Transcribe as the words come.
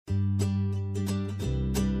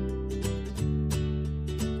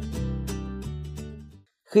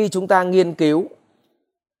khi chúng ta nghiên cứu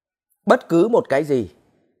bất cứ một cái gì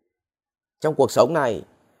trong cuộc sống này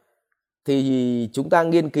thì chúng ta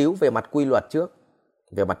nghiên cứu về mặt quy luật trước,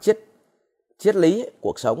 về mặt triết lý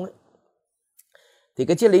cuộc sống ấy. Thì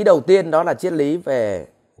cái triết lý đầu tiên đó là triết lý về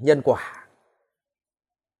nhân quả.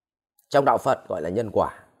 Trong đạo Phật gọi là nhân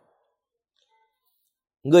quả.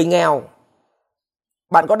 Người nghèo,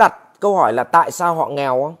 bạn có đặt câu hỏi là tại sao họ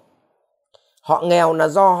nghèo không? Họ nghèo là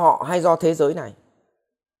do họ hay do thế giới này?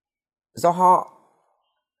 Do họ.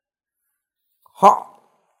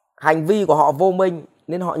 Hành vi của họ vô minh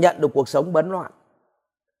nên họ nhận được cuộc sống bấn loạn.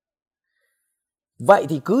 Vậy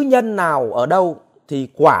thì cứ nhân nào ở đâu thì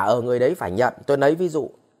quả ở người đấy phải nhận. Tôi lấy ví dụ.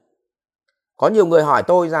 Có nhiều người hỏi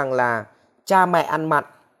tôi rằng là cha mẹ ăn mặn,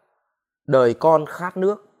 đời con khát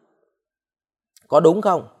nước. Có đúng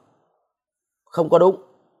không? Không có đúng.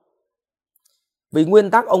 Vì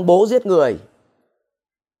nguyên tắc ông bố giết người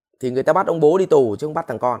thì người ta bắt ông bố đi tù chứ không bắt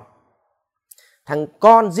thằng con. Thằng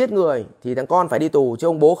con giết người thì thằng con phải đi tù chứ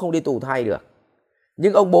ông bố không đi tù thay được.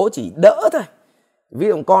 Nhưng ông bố chỉ đỡ thôi. Ví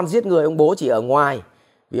dụ con giết người, ông bố chỉ ở ngoài.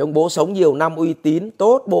 Vì ông bố sống nhiều năm uy tín,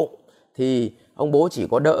 tốt bụng, thì ông bố chỉ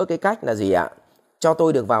có đỡ cái cách là gì ạ? Cho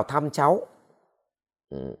tôi được vào thăm cháu.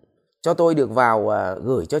 Cho tôi được vào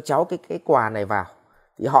gửi cho cháu cái quà này vào.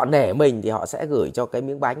 Thì họ nể mình thì họ sẽ gửi cho cái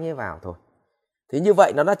miếng bánh ấy vào thôi. Thế như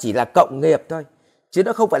vậy nó chỉ là cộng nghiệp thôi, chứ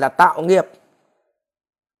nó không phải là tạo nghiệp.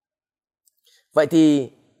 Vậy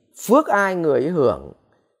thì phước ai người ấy hưởng,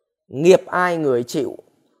 nghiệp ai người ấy chịu.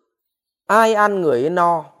 Ai ăn người ấy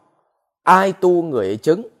no, ai tu người ấy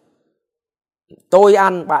chứng. Tôi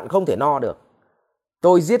ăn bạn không thể no được,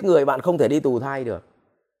 tôi giết người bạn không thể đi tù thai được.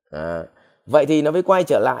 Vậy thì nó mới quay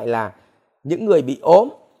trở lại là những người bị ốm,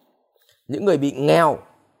 những người bị nghèo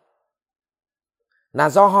là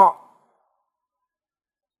do họ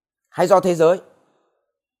hay do thế giới?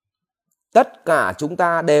 Tất cả chúng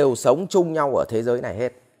ta đều sống chung nhau ở thế giới này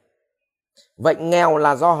hết. Vậy nghèo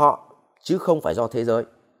là do họ chứ không phải do thế giới.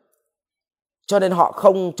 Cho nên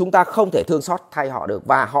chúng ta không thể thương xót thay họ được.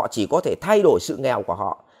 Và họ chỉ có thể thay đổi sự nghèo của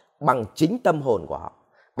họ bằng chính tâm hồn của họ.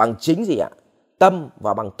 Bằng chính gì ạ? Tâm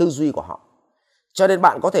và bằng tư duy của họ. Cho nên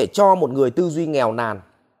bạn có thể cho một người tư duy nghèo nàn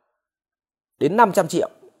đến 500 triệu.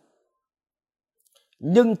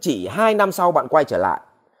 Nhưng chỉ 2 năm sau bạn quay trở lại,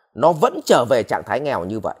 nó vẫn trở về trạng thái nghèo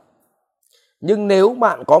như vậy. Nhưng nếu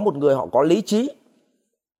bạn có một người họ có lý trí,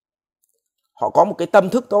 họ có một cái tâm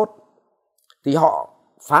thức tốt, thì họ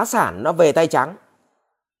phá sản nó về tay trắng,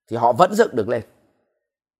 thì họ vẫn dựng được lên.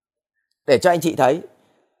 Để cho anh chị thấy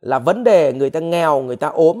là vấn đề người ta nghèo, người ta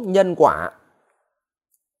ốm, nhân quả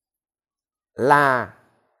là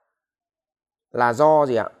do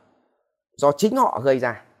gì ạ? Do chính họ gây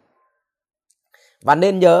ra. Và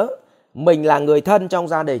nên nhớ, mình là người thân trong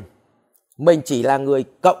gia đình, mình chỉ là người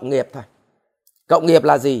cộng nghiệp thôi. Cộng nghiệp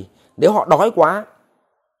là gì? Nếu họ đói quá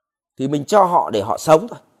thì mình cho họ để họ sống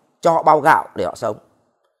thôi, cho họ bao gạo để họ sống.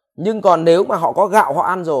 Nhưng còn nếu mà họ có gạo họ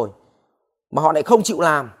ăn rồi mà họ lại không chịu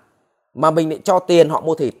làm, mà mình lại cho tiền họ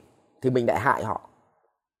mua thịt, thì mình lại hại họ.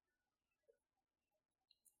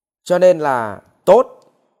 Cho nên là tốt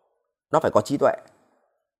nó phải có trí tuệ,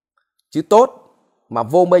 chứ tốt mà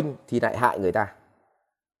vô minh thì lại hại người ta.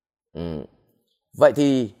 Vậy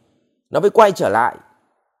thì nó mới quay trở lại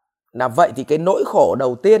là vậy thì cái nỗi khổ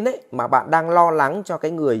đầu tiên ấy mà bạn đang lo lắng cho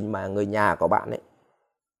cái người nhà của bạn ấy,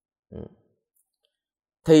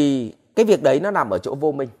 thì cái việc đấy nó nằm ở chỗ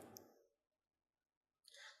vô minh.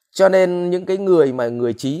 Cho nên những cái người mà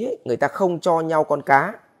người trí ấy, người ta không cho nhau con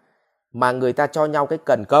cá, mà người ta cho nhau cái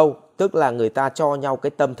cần câu, tức là người ta cho nhau cái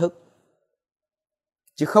tâm thức.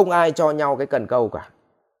 Chứ không ai cho nhau cái cần câu cả,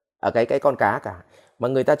 cái con cá cả, mà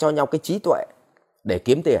người ta cho nhau cái trí tuệ để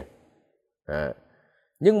kiếm tiền.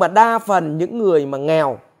 Nhưng mà đa phần những người mà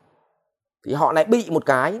nghèo thì họ lại bị một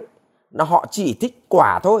cái là họ chỉ thích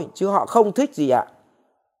quả thôi, chứ họ không thích gì ạ.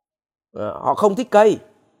 Họ không thích cây.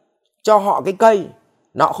 Cho họ cái cây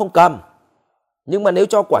nó họ không cầm. Nhưng mà nếu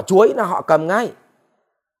cho quả chuối là họ cầm ngay.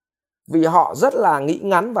 Vì họ rất là nghĩ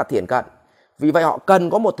ngắn và thiển cận. Vì vậy họ cần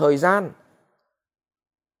có một thời gian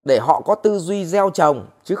để họ có tư duy gieo trồng,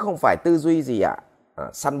 chứ không phải tư duy gì ạ,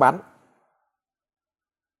 săn bắn.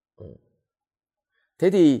 Thế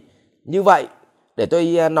thì như vậy, để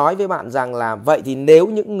tôi nói với bạn rằng là vậy thì nếu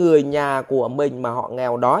những người nhà của mình mà họ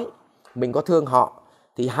nghèo đói, mình có thương họ,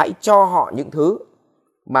 thì hãy cho họ những thứ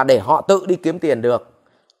mà để họ tự đi kiếm tiền được,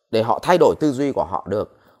 để họ thay đổi tư duy của họ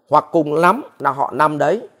được. Hoặc cùng lắm là họ nằm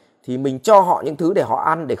đấy thì mình cho họ những thứ để họ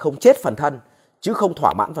ăn, để không chết phần thân, chứ không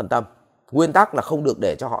thỏa mãn phần tâm. Nguyên tắc là không được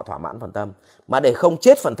để cho họ thỏa mãn phần tâm, mà để không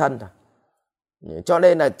chết phần thân thôi. Cho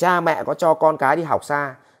nên là cha mẹ có cho con cái đi học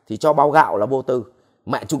xa thì cho bao gạo là vô tư.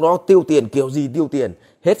 Mẹ chúng nó tiêu tiền kiểu gì tiêu tiền,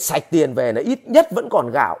 hết sạch tiền về là ít nhất vẫn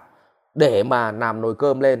còn gạo để mà làm nồi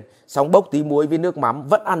cơm lên, xong bốc tí muối với nước mắm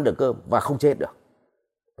vẫn ăn được cơm và không chết được.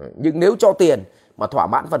 Nhưng nếu cho tiền mà thỏa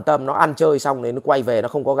mãn phần tâm, nó ăn chơi xong đến nó quay về nó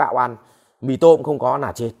không có gạo ăn, mì tôm không có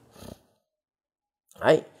là chết.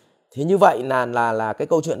 Đấy. Thì như vậy là cái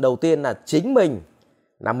câu chuyện đầu tiên là chính mình,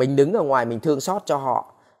 là mình đứng ở ngoài mình thương xót cho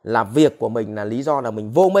họ, là việc của mình, là lý do là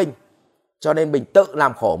mình vô minh, cho nên mình tự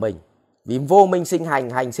làm khổ mình. Vì vô minh sinh hành,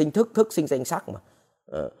 hành sinh thức, thức sinh danh sắc mà.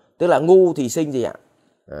 Tức là ngu thì sinh gì ạ?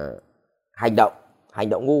 Hành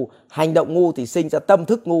động ngu. Hành động ngu thì sinh ra tâm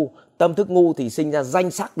thức ngu. Tâm thức ngu thì sinh ra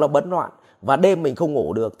danh sắc nó bấn loạn. Và đêm mình không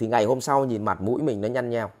ngủ được thì ngày hôm sau nhìn mặt mũi mình nó nhăn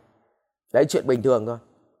nheo. Đấy, chuyện bình thường thôi.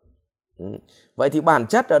 Vậy thì bản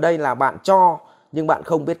chất ở đây là bạn cho nhưng bạn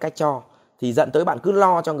không biết cách cho, thì dẫn tới bạn cứ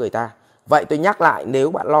lo cho người ta. Vậy tôi nhắc lại,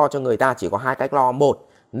 nếu bạn lo cho người ta chỉ có hai cách lo. Một,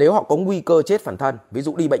 nếu họ có nguy cơ chết phần thân, ví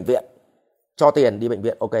dụ đi bệnh viện, cho tiền đi bệnh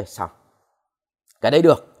viện, ok, xong. Cái đấy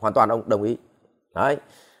được, hoàn toàn ông đồng ý. Đấy.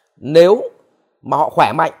 Nếu mà họ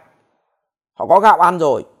khỏe mạnh, họ có gạo ăn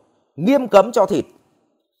rồi, nghiêm cấm cho thịt.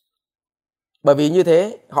 Bởi vì như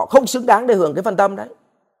thế họ không xứng đáng để hưởng cái phần tâm đấy.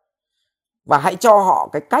 Và hãy cho họ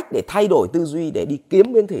cái cách để thay đổi tư duy để đi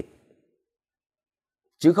kiếm miếng thịt,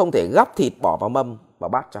 chứ không thể gắp thịt bỏ vào mâm vào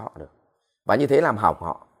bát cho họ được. Và như thế làm hỏng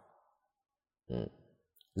họ.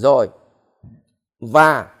 Rồi.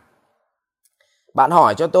 Và bạn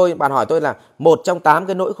hỏi tôi là một trong 8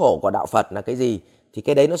 cái nỗi khổ của đạo Phật là cái gì? Thì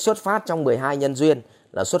cái đấy nó xuất phát trong 12 nhân duyên,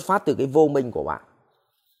 là xuất phát từ cái vô minh của bạn.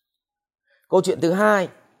 Câu chuyện thứ hai,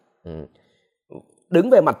 đứng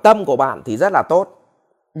về mặt tâm của bạn thì rất là tốt,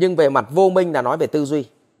 nhưng về mặt vô minh là nói về tư duy.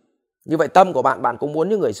 Như vậy tâm của bạn cũng muốn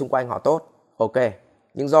những người xung quanh họ tốt, ok,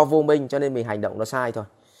 nhưng do vô minh cho nên mình hành động nó sai thôi.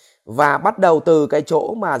 Và bắt đầu từ cái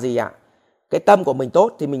chỗ mà gì ạ? Cái tâm của mình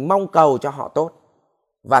tốt thì mình mong cầu cho họ tốt,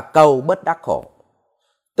 và cầu bất đắc khổ.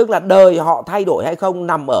 Tức là đời họ thay đổi hay không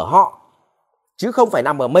nằm ở họ, chứ không phải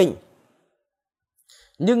nằm ở mình.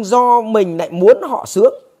 Nhưng do mình lại muốn họ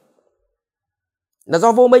sướng, là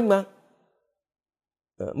do vô minh mà.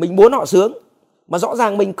 Mình muốn họ sướng, mà rõ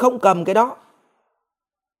ràng mình không cầm cái đó.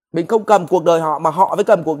 Mình không cầm cuộc đời họ, mà họ mới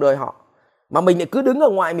cầm cuộc đời họ. Mà mình lại cứ đứng ở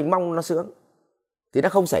ngoài mình mong nó sướng, thì nó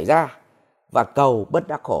không xảy ra. Và cầu bất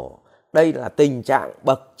đắc khổ. Đây là tình trạng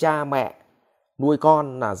bậc cha mẹ nuôi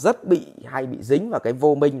con là rất hay bị dính vào cái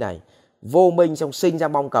vô minh này. Vô minh xong sinh ra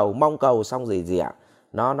mong cầu xong gì ạ?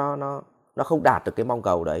 Nó không đạt được cái mong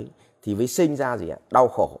cầu đấy, thì mới sinh ra gì ạ? Đau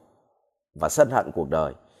khổ và sân hận cuộc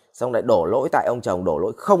đời. Xong lại đổ lỗi tại ông chồng,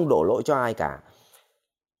 không đổ lỗi cho ai cả.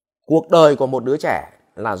 Cuộc đời của một đứa trẻ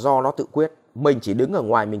là do nó tự quyết, mình chỉ đứng ở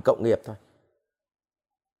ngoài mình cộng nghiệp thôi.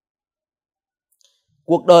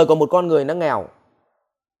 Cuộc đời của một con người nó nghèo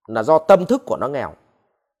là do tâm thức của nó nghèo,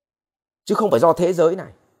 chứ không phải do thế giới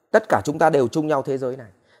này. Tất cả chúng ta đều chung nhau thế giới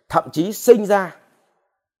này. Thậm chí sinh ra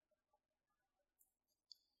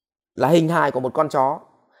là hình hài của một con chó,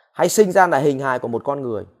 hay sinh ra là hình hài của một con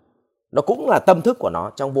người, nó cũng là tâm thức của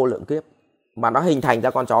nó trong vô lượng kiếp mà nó hình thành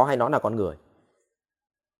ra con chó hay nó là con người.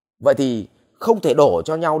 Vậy thì không thể đổ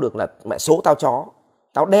cho nhau được là mẹ số tao chó,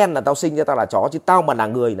 tao đen là tao sinh ra tao là chó, chứ tao mà là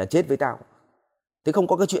người là chết với tao. Thế không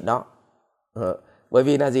có cái chuyện đó. Bởi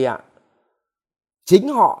vì là gì ạ? Chính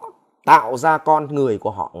họ tạo ra con người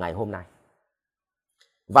của họ ngày hôm nay,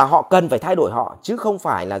 và họ cần phải thay đổi họ, chứ không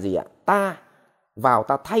phải là gì ạ? Ta vào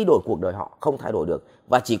ta thay đổi cuộc đời họ, không thay đổi được.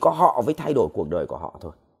 Và chỉ có họ mới thay đổi cuộc đời của họ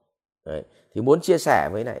thôi. Đấy. Thì muốn chia sẻ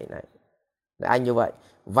với này anh như vậy.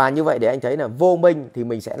 Và như vậy để anh thấy là vô minh thì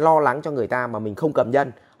mình sẽ lo lắng cho người ta mà mình không cầm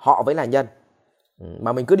nhân, họ mới là nhân.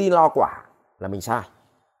 Mà mình cứ đi lo quả là mình sai.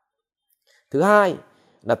 Thứ hai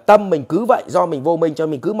là tâm mình cứ vậy, do mình vô minh cho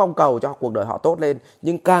mình cứ mong cầu cho cuộc đời họ tốt lên,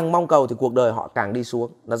 nhưng càng mong cầu thì cuộc đời họ càng đi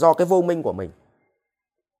xuống, là do cái vô minh của mình.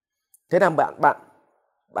 Thế là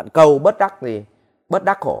bạn cầu bất đắc gì? Bất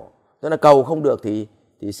đắc khổ. Tức là cầu không được thì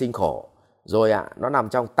sinh khổ. Rồi nó nằm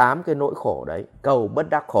trong 8 cái nỗi khổ đấy, cầu bất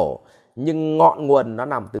đắc khổ. Nhưng ngọn nguồn nó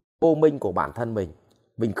nằm từ vô minh của bản thân mình.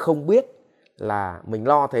 Mình không biết là mình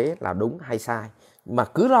lo thế là đúng hay sai, mà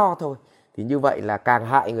cứ lo thôi. Thì như vậy là càng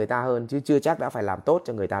hại người ta hơn, chứ chưa chắc đã phải làm tốt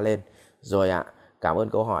cho người ta lên. Rồi cảm ơn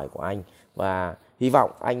câu hỏi của anh. Và hy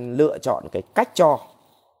vọng anh lựa chọn cái cách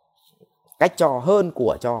cho hơn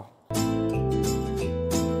của cho.